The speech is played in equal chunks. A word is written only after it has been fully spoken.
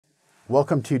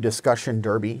Welcome to Discussion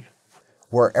Derby,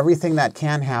 where everything that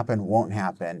can happen won't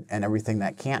happen, and everything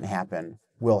that can't happen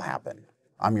will happen.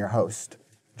 I'm your host,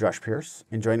 Josh Pierce,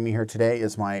 and joining me here today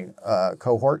is my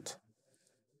cohort,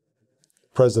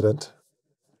 President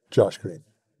Josh Green,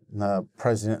 the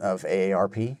president of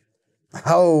AARP.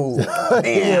 Oh,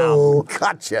 damn,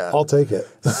 gotcha. I'll take it.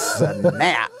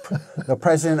 Snap. The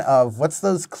president of, what's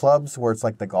those clubs where it's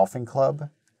like the golfing club?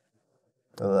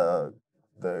 The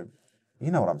you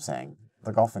know what I'm saying.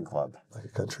 The golfing club. Like a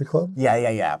country club?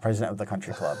 Yeah. President of the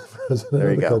country club. President There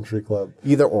of you the go. country club.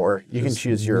 Either or. You can Just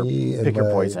choose your, me and pick your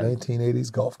my poison.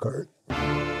 1980s golf cart.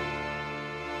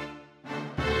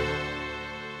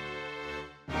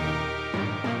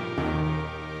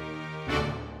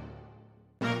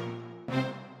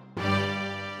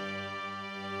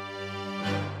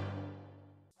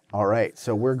 All right.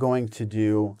 So we're going to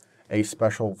do a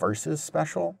special versus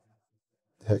special.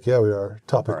 Heck yeah, we are.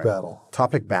 Topic right. battle.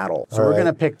 Topic battle. So All we're right.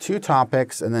 going to pick two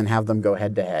topics and then have them go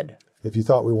head to head. If you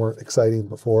thought we weren't exciting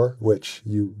before, which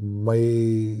you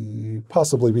may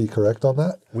possibly be correct on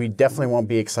that. We definitely won't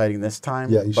be exciting this time,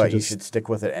 Yeah, you should but you just- should stick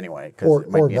with it anyway because it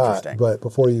might be not, interesting. but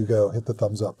before you go, hit the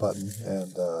thumbs up button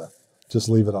and just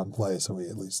leave it on play so we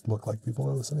at least look like people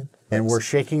are listening. And we're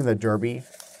shaking the derby.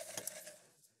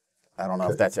 I don't know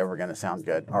if that's ever going to sound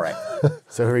good. All right.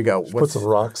 So here we go. Put some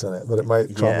rocks in it, but it might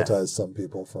traumatize some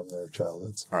people from their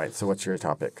childhoods. All right. So what's your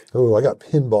topic? Oh, I got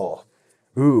pinball.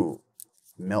 Ooh,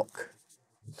 milk.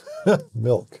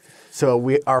 Milk.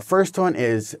 So our first one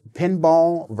is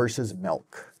pinball versus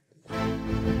milk.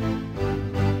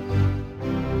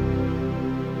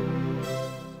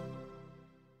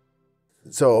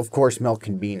 So of course milk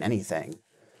can mean anything,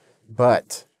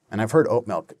 and I've heard oat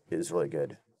milk is really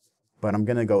good, but I'm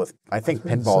gonna go with, I think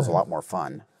pinball is a lot more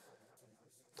fun.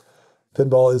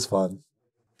 Pinball is fun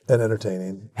and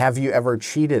entertaining. Have you ever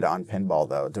cheated on pinball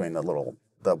though, doing the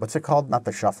what's it called? Not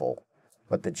the shuffle,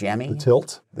 but the jammy? The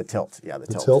tilt. The tilt, yeah, the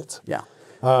tilt. Tilt? Yeah.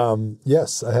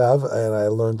 Yes, I have, and I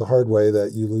learned the hard way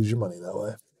that you lose your money that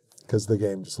way because the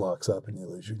game just locks up and you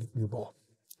lose your ball.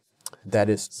 That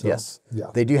is, yes. yeah.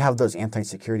 They do have those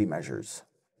anti-security measures.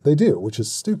 They do, which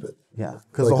is stupid. Yeah,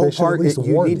 because Like, the whole they should at part, least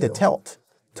you warn need to you. tilt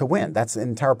to win. That's the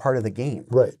entire part of the game.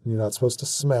 Right. You're not supposed to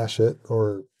smash it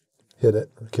or hit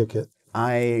it or kick it,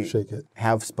 I shake it.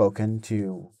 have spoken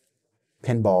to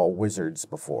pinball wizards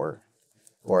before,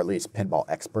 or at least pinball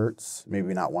experts,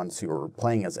 maybe not ones who are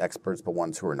playing as experts, but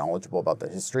ones who are knowledgeable about the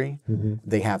history. Mm-hmm.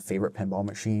 They have favorite pinball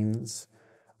machines.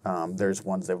 There's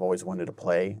ones they've always wanted to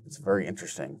play. It's very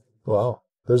interesting. Wow.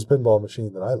 There's a pinball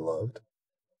machine that I loved.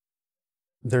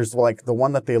 There's like, the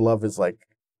one that they love is like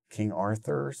King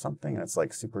Arthur or something, and it's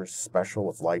like super special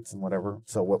with lights and whatever.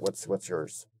 So what's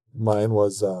yours? Mine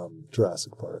was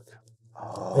Jurassic Park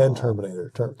and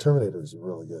Terminator. Terminator is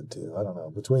really good too. I don't know.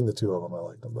 Between the two of them, I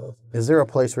like them both. Is there a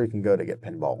place where you can go to get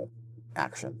pinball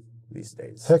action these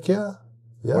days? Heck yeah.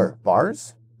 Yeah. Or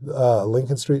bars?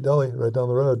 Lincoln Street Deli, right down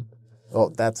the road. Oh,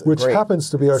 that's Which great. happens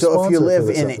to be our So sponsor if you live for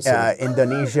this in episode.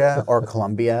 Indonesia or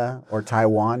Colombia or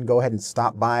Taiwan, go ahead and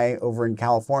stop by over in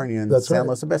California in That's San right.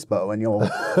 Luis Obispo, and you'll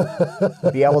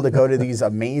be able to go to these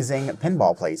amazing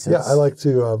pinball places. Yeah, I like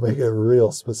to make it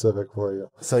real specific for you.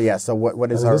 So yeah, so what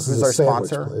is This is who's a our sandwich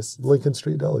sponsor? place. Lincoln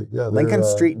Street Deli. Yeah, Lincoln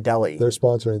Street Deli. They're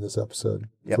sponsoring this episode.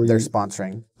 Yep, they're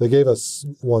sponsoring. They gave us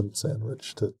one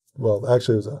sandwich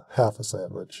actually it was a half a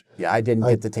sandwich. Yeah, I didn't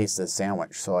get to taste this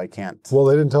sandwich, so I can't. Well,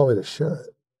 they didn't tell me to share it.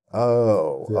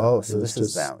 Oh, Yeah, so it this was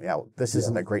is that. Yeah, this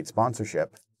isn't a great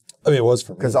sponsorship. I mean, it was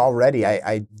for me. Because already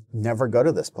I never go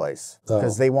to this place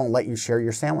because Oh. they won't let you share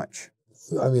your sandwich.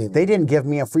 I mean, They didn't give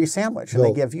me a free sandwich, and they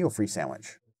No. give you a free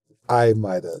sandwich. I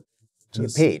might have. You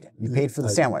paid for the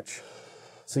sandwich.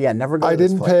 So yeah, never go I to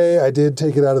this didn't place. pay. I did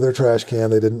take it out of their trash can.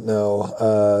 They didn't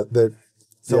know. They're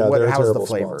So a how was the terrible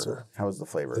flavor? sponsor. How was the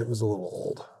flavor? It was a little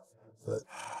old, but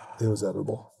it was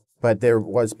edible. But there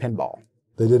was pinball.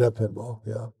 They did have pinball,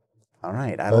 yeah. All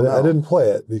right, I don't know. I didn't play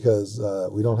it because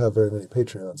we don't have very many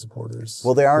Patreon supporters.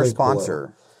 Well, they are a Link below.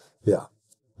 sponsor. Yeah.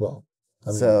 Well, I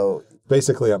mean, So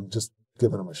basically, I'm just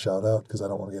giving them a shout out because I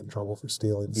don't want to get in trouble for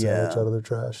stealing sandwich out of their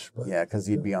trash. But yeah, because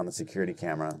you'd be on the security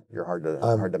camera. You're hard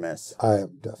to miss. I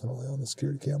am definitely on the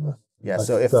security camera. Yeah. I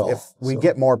So if fell, we so.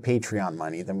 get more Patreon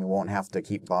money, then we won't have to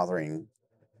keep bothering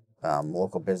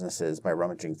local businesses by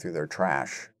rummaging through their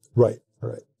trash. Right.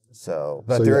 So,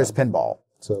 but So, there yeah. is pinball.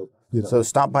 So, you know, So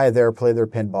stop by there, play their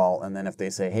pinball, and then if they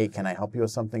say, "Hey, can I help you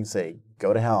with something?" say,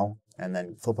 "Go to hell," and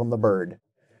then flip them the bird,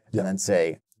 Yeah. and then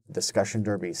say, "Discussion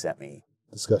Derby sent me,"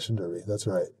 Discussion Derby. That's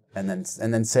right. and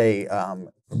then say,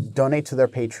 "Donate to their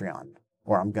Patreon,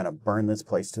 or I'm gonna burn this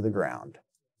place to the ground."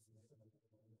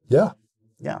 Yeah.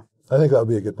 Yeah. I think that would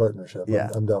be a good partnership. Yeah.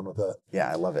 I'm down with that.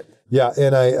 Yeah, I love it. Yeah,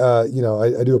 and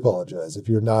I do apologize. If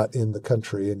you're not in the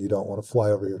country and you don't want to fly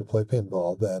over here to play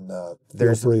pinball, then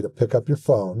feel free to pick up your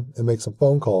phone and make some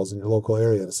phone calls in your local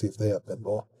area to see if they have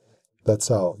pinball. That's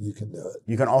how you can do it.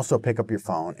 You can also pick up your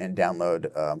phone and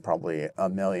download probably a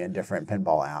million different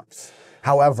pinball apps.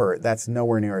 However, that's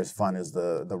nowhere near as fun as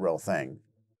the real thing.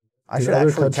 I should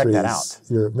actually check that out.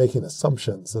 You're making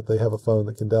assumptions that they have a phone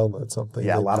that can download something.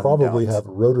 Yeah, they a lot probably of them have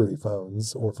rotary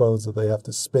phones or phones that they have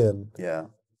to spin. Yeah.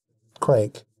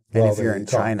 Crank. And if you're in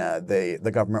China,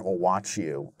 the government will watch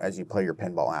you as you play your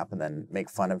pinball app and then make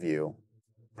fun of you.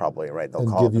 Probably, right? They'll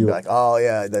call up and be like, "Oh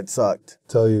yeah, that sucked."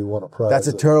 Tell you want a prize. That's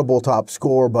a terrible top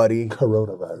score, buddy.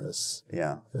 Coronavirus.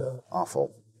 Yeah. Yeah.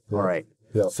 Awful. Yeah. All right.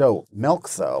 Yeah. So milk,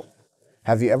 though.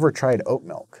 Have you ever tried oat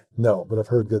milk? No, but I've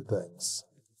heard good things.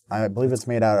 I believe it's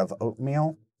made out of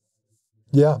oatmeal.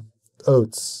 Yeah,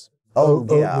 oats. Oh,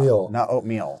 yeah. Oatmeal. Not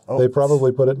oatmeal. They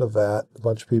probably put it in a vat. A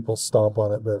bunch of people stomp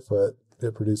on it barefoot.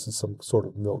 It produces some sort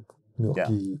of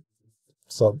milky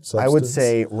substance. I would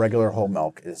say regular whole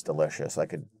milk is delicious. I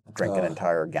could drink an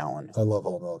entire gallon. I love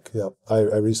whole milk. Yep.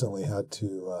 I recently had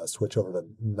to switch over to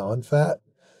non-fat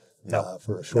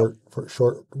for a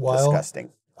short while.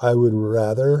 Disgusting. I would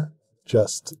rather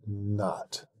just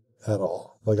not at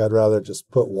all. Like I'd rather just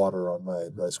put water on my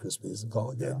Rice Krispies and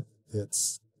call it good. Yeah.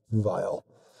 It's vile.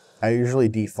 I usually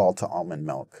default to almond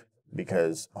milk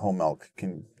because whole milk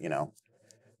can,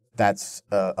 that's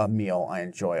a meal I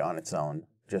enjoy on its own,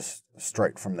 just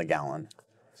straight from the gallon.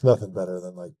 It's nothing better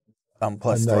than like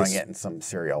plus throwing it in some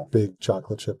cereal. Big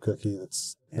chocolate chip cookie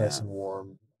that's nice and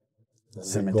warm.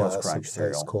 Cinnamon Toast Crunch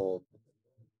cereal. Ice cold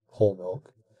whole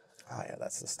milk. Oh yeah,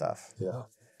 that's the stuff. Yeah.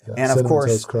 And of Cinnamon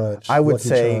course, Toast Crunch, I would Lucky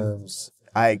say Charms.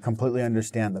 I completely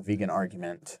understand the vegan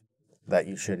argument that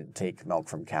you shouldn't take milk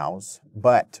from cows.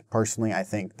 But personally, I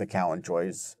think the cow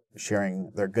enjoys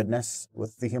sharing their goodness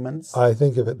with the humans. I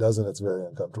think if it doesn't, it's very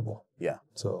uncomfortable. Yeah.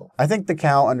 So I think the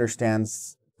cow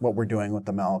understands what we're doing with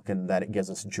the milk and that it gives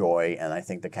us joy. And I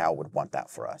think the cow would want that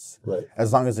for us. Right.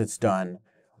 As long as it's done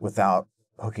without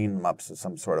hooking them up to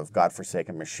some sort of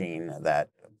godforsaken machine that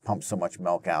pumps so much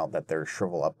milk out that they're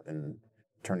shrivel up and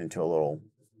turn into a little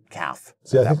calf.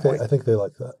 See, I think they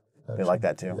like that. Actually. They like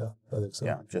that too? Yeah, I think so.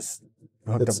 Yeah, just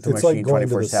hooked up to a it's machine like going 24/7.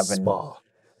 to the spa.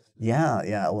 Yeah,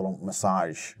 a little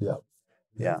massage. Yeah.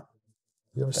 Yeah.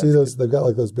 You ever see those? They've got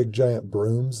like those big giant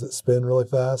brooms that spin really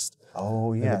fast.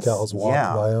 Oh, yes. And the cows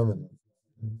walk by them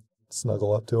and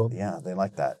snuggle up to them. Yeah, they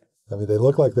like that. I mean, they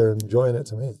look like they're enjoying it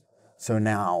to me. So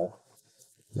now,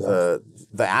 the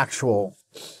actual,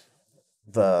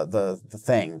 the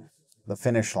thing, the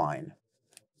finish line,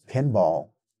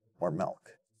 pinball or milk?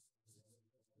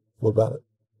 What about it?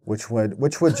 Which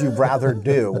would you rather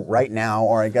do right now,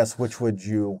 or I guess which would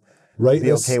you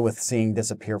be okay with seeing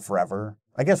disappear forever?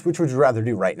 I guess which would you rather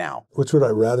do right now? Which would I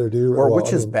rather do? Or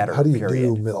which is better? How do you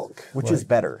period? do milk? Which is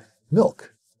better?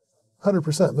 Milk.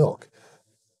 100% milk.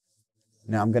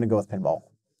 No, I'm going to go with pinball.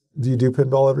 Do you do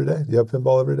pinball every day? Do you have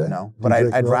pinball every day? No, but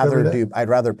I'd rather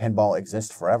pinball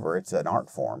exist forever. It's an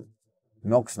art form.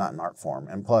 Milk's not an art form,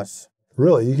 and plus,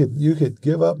 really, you could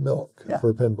give up milk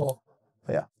for pinball.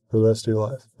 Yeah. For the rest of your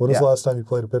life. When was the last time you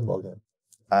played a pinball game?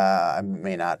 I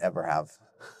may not ever have,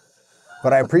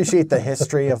 but I appreciate the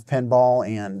history of pinball,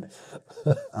 and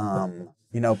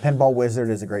Pinball Wizard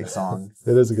is a great song.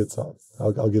 It is a good song.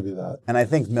 I'll give you that. And I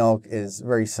think milk is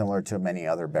very similar to many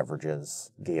other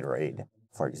beverages, Gatorade,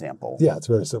 for example. Yeah, it's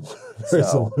very similar.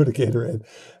 Similar to Gatorade.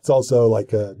 It's also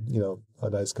like a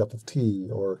nice cup of tea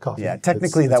or coffee. Yeah,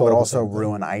 technically that would also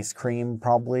ruin ice cream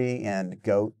probably and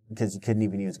goat, because you couldn't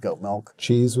even use goat milk.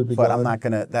 Cheese would be gone. But I'm not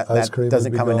going to, that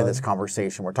doesn't come into this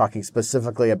conversation. We're talking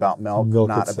specifically about milk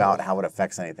not itself. About how it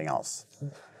affects anything else.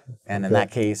 And in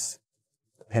that case,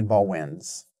 pinball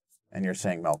wins, and you're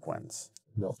saying milk wins.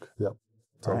 Milk, yep,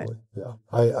 totally. Right.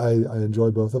 Yeah, I enjoy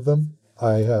both of them.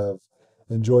 I have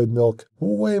enjoyed milk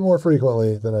way more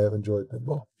frequently than I have enjoyed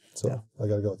pinball. So I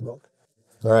got to go with milk.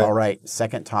 All right.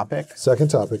 Second topic.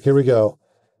 Here we go.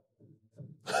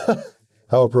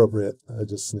 How appropriate. I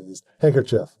just sneezed.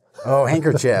 Handkerchief. Oh,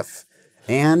 handkerchief.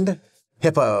 And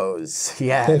hippos.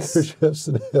 Yes. Handkerchiefs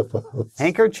and hippos.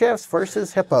 Handkerchiefs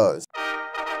versus hippos.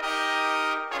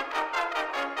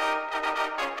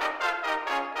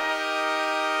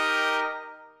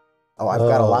 Oh, I've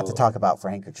got a lot to talk about for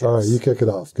handkerchiefs. All right, you kick it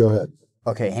off. Go ahead.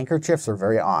 Okay, handkerchiefs are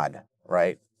very odd,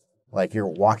 right? Like you're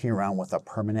walking around with a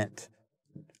permanent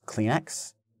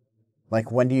Kleenex.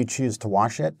 Like, when do you choose to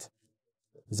wash it?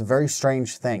 It's a very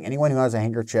strange thing. Anyone who has a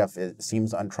handkerchief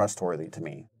seems untrustworthy to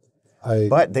me.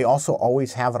 But they also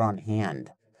always have it on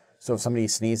hand. So if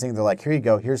somebody's sneezing, they're like, here you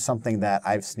go. Here's something that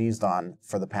I've sneezed on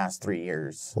for the past 3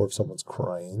 years. Or if someone's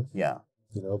crying. Yeah.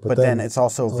 You know, but then it's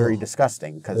also very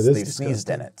disgusting because they've sneezed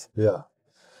in it. Yeah.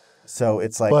 So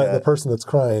it's like. But the person that's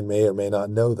crying may or may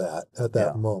not know that at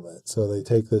that moment. So they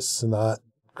take this snot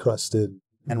crusted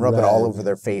and rub it all over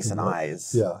their face and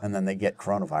eyes. Yeah. And then they get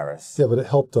coronavirus. Yeah, but it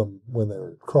helped them when they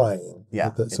were crying.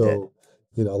 Yeah. So,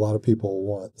 you know, a lot of people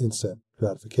want instant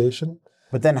gratification.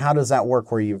 But then how does that work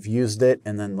where you've used it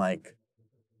and then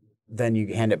then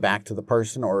you hand it back to the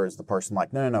person, or is the person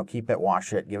like, no, keep it,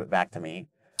 wash it, give it back to me.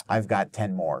 I've got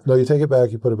 10 more. No, you take it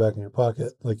back, you put it back in your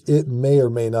pocket. Like it may or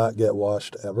may not get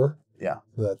washed ever. Yeah.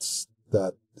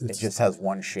 It just has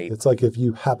one shape. It's like if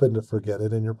you happen to forget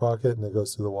it in your pocket and it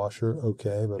goes through the washer,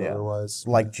 okay, but otherwise.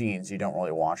 Like jeans, you don't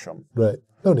really wash them. Right.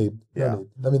 No need. Yeah. No need.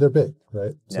 I mean, they're big,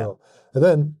 right? So, and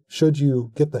then should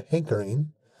you get the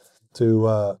hankering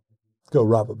to go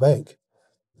rob a bank,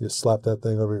 you slap that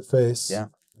thing over your face. Yeah.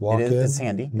 Walk in. It's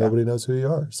handy. Nobody knows who you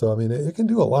are. So, I mean, it can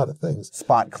do a lot of things.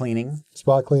 Spot cleaning.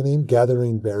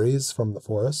 Gathering berries from the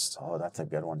forest. Oh, that's a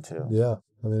good one too. Yeah.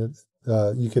 I mean,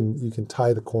 you can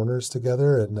tie the corners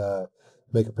together and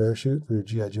make a parachute for your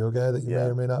G.I. Joe guy that you may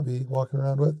or may not be walking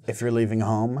around with. If you're leaving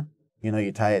home, you know,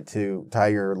 you tie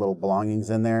your little belongings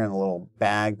in there in a little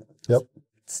bag. Yep.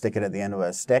 Stick it at the end of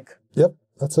a stick. Yep.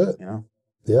 That's it. You know?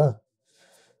 Yeah.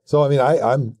 So, I mean,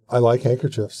 I like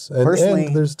handkerchiefs. And, personally,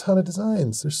 and there's a ton of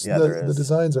designs. There is. The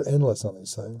designs are endless on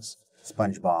these things.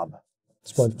 SpongeBob.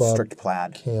 Strict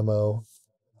plaid. Camo.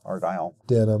 Argyle.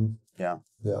 Denim. Yeah.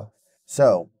 Yeah.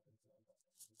 So,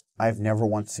 I've never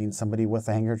once seen somebody with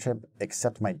a handkerchief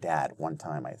except my dad one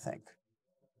time, I think.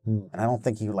 And I don't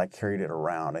think he carried it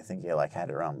around. I think he had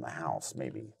it around the house,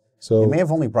 maybe. So he may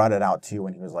have only brought it out too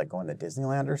when he was going to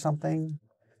Disneyland or something.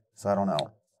 So I don't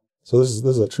know. So this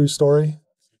is a true story.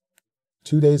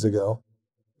 2 days ago,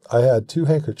 I had 2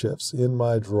 handkerchiefs in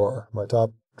my drawer, my top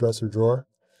dresser drawer.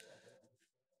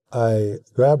 I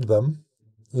grabbed them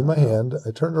in my hand.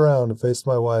 I turned around and faced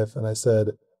my wife and I said,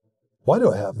 "Why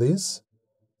do I have these?"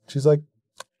 She's like,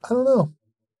 "I don't know."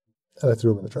 And I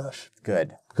threw them in the trash.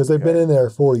 Good. Because they've been in there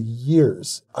for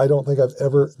years. I don't think I've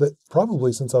ever,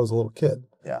 probably since I was a little kid.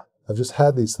 Yeah. I've just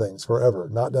had these things forever,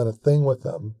 not done a thing with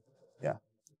them. Yeah.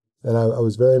 And I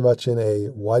was very much in a,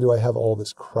 why do I have all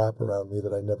this crap around me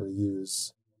that I never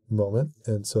use moment?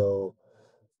 And so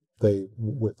they,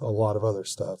 with a lot of other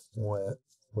stuff, went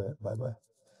bye-bye.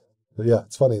 But yeah,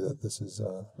 it's funny that this is...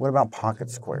 what about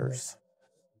pocket squares?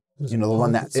 You know, the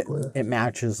one that it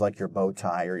matches your bow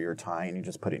tie or your tie and you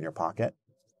just put it in your pocket?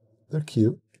 They're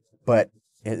cute. But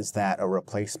is that a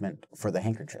replacement for the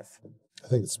handkerchief? I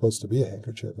think it's supposed to be a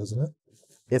handkerchief, isn't it?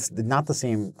 It's not the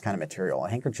same kind of material. A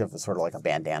handkerchief is sort of like a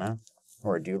bandana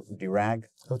or a do-rag.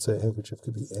 I would say a handkerchief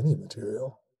could be any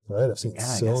material, right? I've seen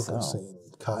silk, I've seen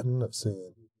cotton, I've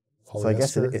seen polyester. So I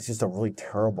guess it's just a really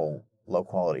terrible,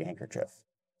 low-quality handkerchief.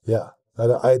 Yeah.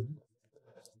 I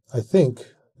think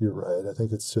you're right. I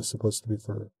think it's just supposed to be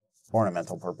for...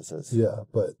 ornamental purposes. Yeah,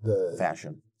 but the...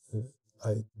 fashion.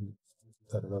 I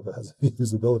don't know if it has any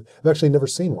usability. I've actually never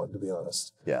seen one, to be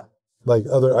honest. Yeah.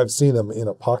 I've seen them in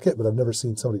a pocket, but I've never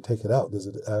seen somebody take it out. Is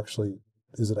it a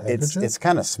handkerchief? It's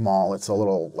kind of small. It's a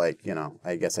little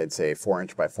I guess I'd say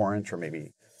 4-inch by 4-inch or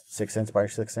maybe 6-inch by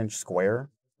 6-inch square.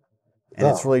 And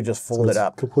it's really just folded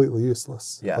up. Completely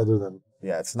useless. Yeah. Other than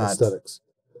it's not aesthetics.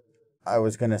 I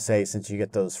was going to say, since you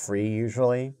get those free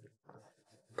usually,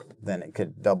 then it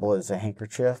could double as a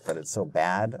handkerchief, but it's so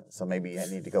bad. So maybe I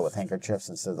need to go with handkerchiefs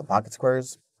instead of the pocket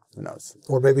squares. Who knows?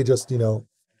 Or maybe just,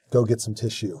 go get some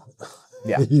tissue.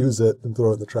 Yeah. Use it and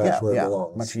throw it in the trash where it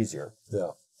belongs. Much easier.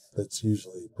 Yeah. That's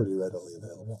usually pretty readily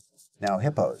available. Now,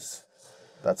 hippos.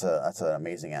 That's an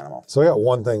amazing animal. So I got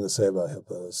one thing to say about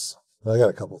hippos. I got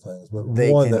a couple things, but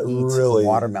they one can that eat really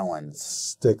watermelons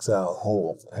sticks out.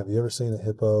 Whole. Have you ever seen a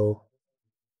hippo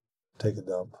take a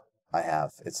dump? I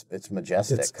have. It's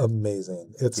majestic. It's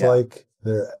amazing. It's like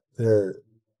their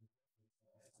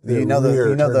rear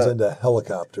turns into a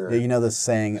helicopter. Yeah, you know the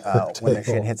saying, when the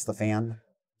shit hits the fan?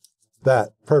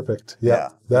 That, perfect. Yeah.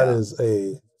 That is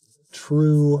a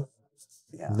true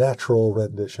natural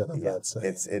rendition of that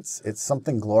saying. It's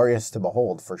something glorious to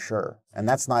behold, for sure. And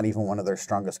that's not even one of their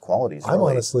strongest qualities, really. I'm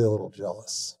honestly a little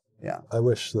jealous. Yeah. I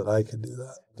wish that I could do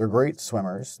that. They're great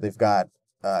swimmers. They've got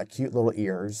cute little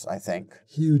ears, I think.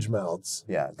 Huge mouths.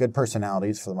 Yeah, good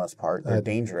personalities for the most part. They're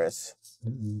dangerous.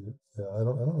 Yeah, I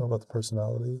don't know about the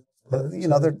personality. But,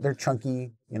 they're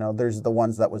chunky. There's the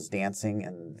ones that was dancing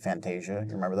in Fantasia.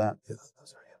 You remember that? Yeah,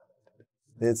 those are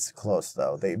It's close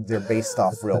though. They're based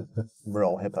off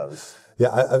real hippos.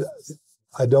 Yeah,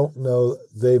 I don't know.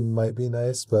 They might be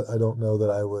nice, but I don't know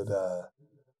that I would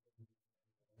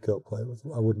go play with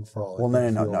them. I wouldn't frolic. Well,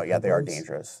 no. Yeah, they are hippos.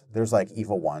 dangerous. There's like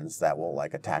evil ones that will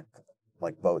like attack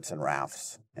like boats and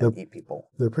rafts and eat people.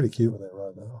 They're pretty cute when they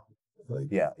run, though. Like,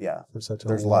 Yeah. for such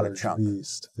There's a large lot of chunk.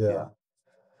 beast. Yeah.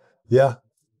 Yeah.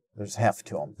 There's heft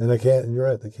to them. And you're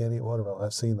right, they can't eat watermelon.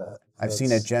 I've seen that. I've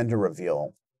seen a gender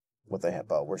reveal with a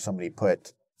hippo where somebody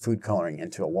put food coloring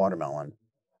into a watermelon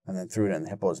and then threw it in the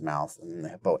hippo's mouth, and the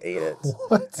hippo ate it.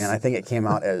 What? And I think it came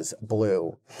out as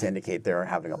blue to indicate they were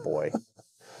having a boy.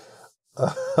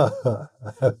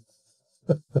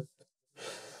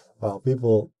 Wow,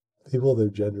 people, their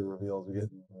gender reveals are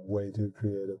getting way too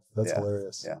creative. That's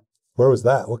hilarious. Yeah. Where was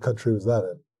that? What country was that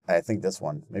in? I think this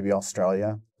one, maybe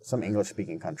Australia, some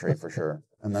English-speaking country for sure.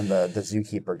 And then the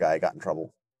zookeeper guy got in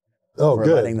trouble for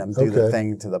good. letting them do the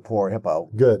thing to the poor hippo.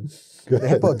 Good. The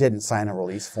hippo didn't sign a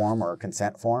release form or a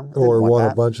consent form. Or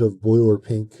want a bunch of blue or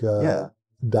pink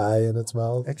dye in its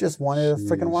mouth. It just wanted a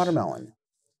freaking watermelon.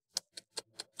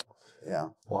 Yeah.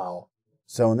 Wow.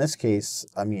 So in this case,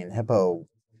 I mean, hippo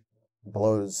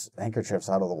blows handkerchiefs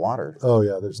out of the water. Oh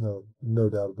yeah, there's no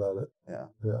doubt about it. Yeah.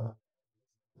 Yeah.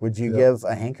 Would you give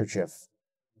a handkerchief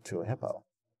to a hippo?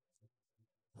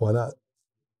 Why not?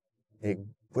 It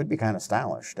would be kind of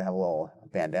stylish to have a little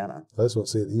bandana. I just want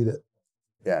to see it eat it.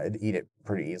 Yeah, it'd eat it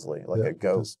pretty easily, like a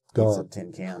goat eats a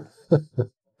tin can.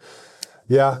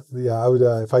 Yeah. I would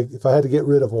if I had to get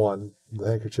rid of one, the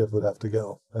handkerchief would have to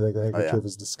go. I think the handkerchief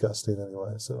is disgusting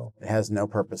anyway. So it has no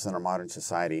purpose in our modern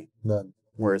society. None.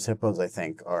 Whereas hippos, I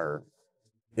think, are,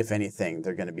 if anything,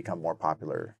 they're going to become more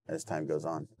popular as time goes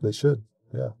on. They should.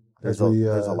 Yeah. There's a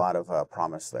lot of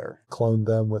promise there. Clone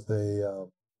them with a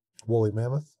woolly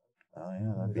mammoth. Oh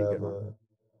yeah, that'd be a good one.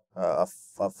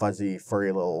 A fuzzy,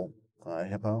 furry little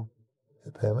hippo.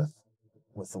 A mammoth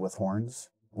with horns.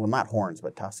 Well, not horns,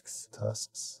 but tusks.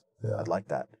 Tusks. Yeah. I'd like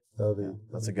that.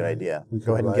 That's a good great. idea.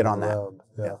 Go ahead and get on that.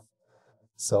 Yeah.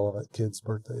 Sell them at kids'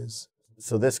 birthdays.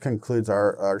 So this concludes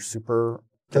our super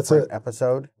That's it.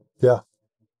 episode. Yeah.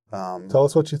 Tell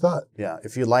us what you thought. Yeah.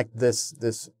 If you liked this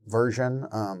version,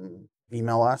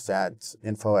 email us at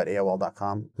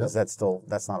info@aol.com. Because that's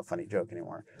not a funny joke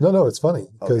anymore. No, it's funny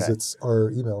because it's our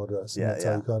email address. And that's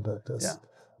how you contact us. Yeah.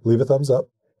 Leave a thumbs up.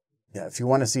 Yeah. If you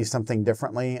want to see something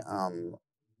differently,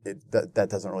 that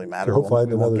doesn't really matter. Go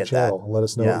find another channel. Let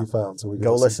us know what you found. So we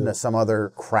go listen to some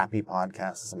other crappy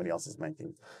podcast that somebody else is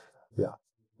making. Yeah.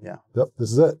 Yeah. Yep.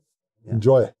 This is it. Yeah.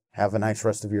 Enjoy. Have a nice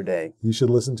rest of your day. You should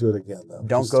listen to it again, though.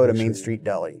 Don't go to Main Street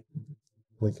Deli.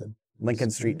 Lincoln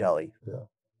Street Deli. Yeah.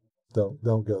 Don't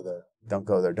go there. Don't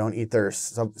go there. Don't eat their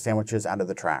sandwiches out of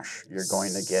the trash. You're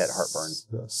going to get heartburn.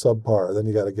 Subpar. Then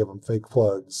you got to give them fake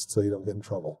plugs so you don't get in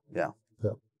trouble. Yeah.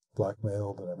 Yep.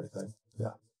 Blackmailed and everything.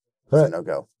 Yeah. All right. No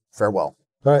go. Farewell.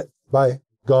 All right. Bye.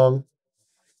 Gong.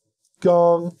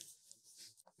 Gong.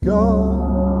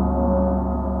 Gong.